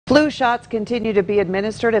Flu shots continue to be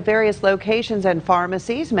administered at various locations and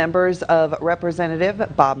pharmacies. Members of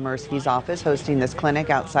Representative Bob Merski's office hosting this clinic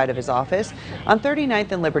outside of his office on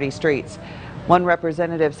 39th and Liberty Streets. One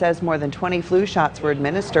representative says more than 20 flu shots were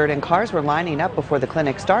administered and cars were lining up before the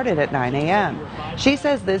clinic started at 9 a.m. She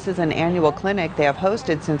says this is an annual clinic they have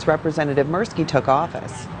hosted since Representative Merski took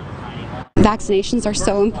office. Vaccinations are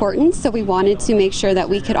so important, so we wanted to make sure that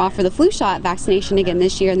we could offer the flu shot vaccination again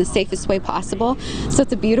this year in the safest way possible. So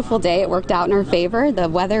it's a beautiful day. It worked out in our favor. The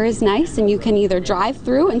weather is nice and you can either drive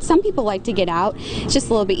through, and some people like to get out. It's just a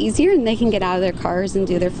little bit easier and they can get out of their cars and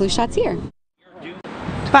do their flu shots here.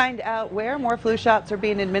 To find out where more flu shots are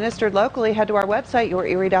being administered locally, head to our website,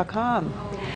 YourErie.com.